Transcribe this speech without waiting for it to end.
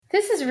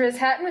This is Riz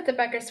Hatton with the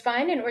Becker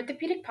Spine and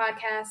Orthopedic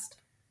Podcast.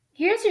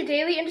 Here's your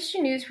daily industry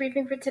news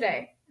briefing for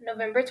today,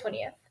 November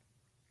 20th.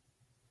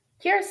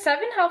 Here are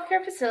 7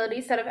 healthcare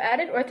facilities that have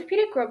added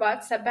orthopedic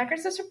robots that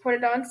Becker's has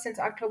reported on since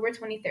October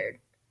 23rd.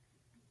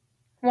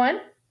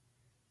 1.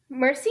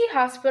 Mercy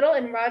Hospital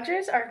in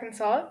Rogers,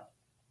 Arkansas,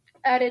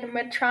 added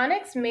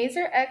Medtronic's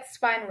Mazer X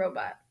spine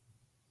robot.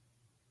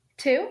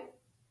 2.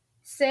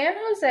 San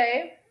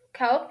Jose,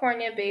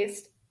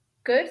 California-based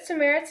Good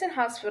Samaritan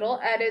Hospital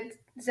added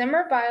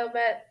Zimmer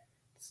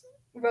Biomet's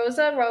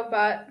ROSA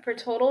robot for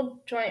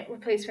total joint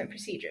replacement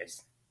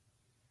procedures.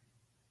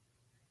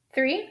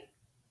 3.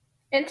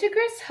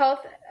 Integris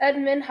Health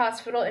Edmond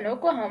Hospital in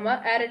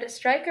Oklahoma added a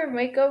Stryker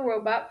Mako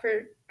robot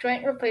for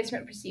joint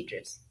replacement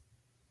procedures.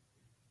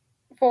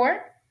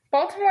 4.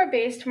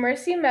 Baltimore-based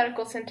Mercy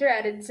Medical Center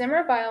added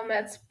Zimmer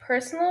Biomet's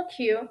Personal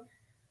Q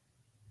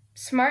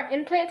smart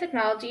implant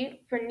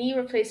technology for knee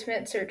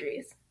replacement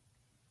surgeries.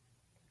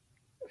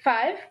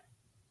 5.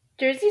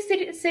 Jersey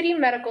City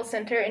Medical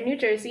Center in New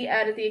Jersey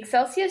added the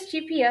Excelsius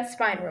GPS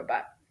spine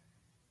robot.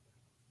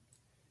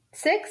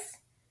 6.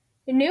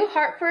 New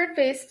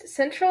Hartford-based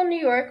Central New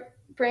York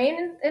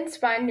Brain and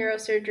Spine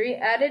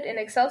Neurosurgery added an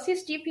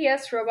Excelsius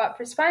GPS robot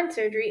for spine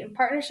surgery in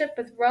partnership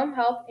with Rome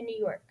Health in New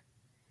York.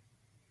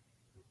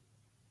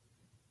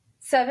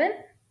 7.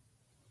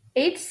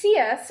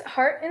 HCS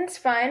Heart and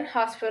Spine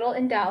Hospital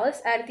in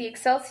Dallas added the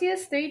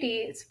Excelsius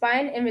 3D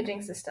spine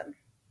imaging system.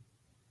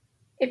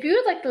 If you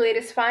would like the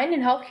latest spine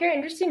and healthcare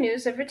industry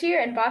news delivered to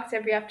your inbox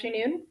every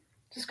afternoon,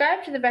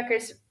 subscribe to the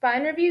Becker's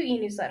Spine Review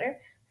e-newsletter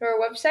through our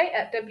website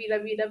at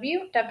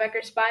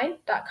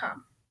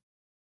www.beckerspine.com.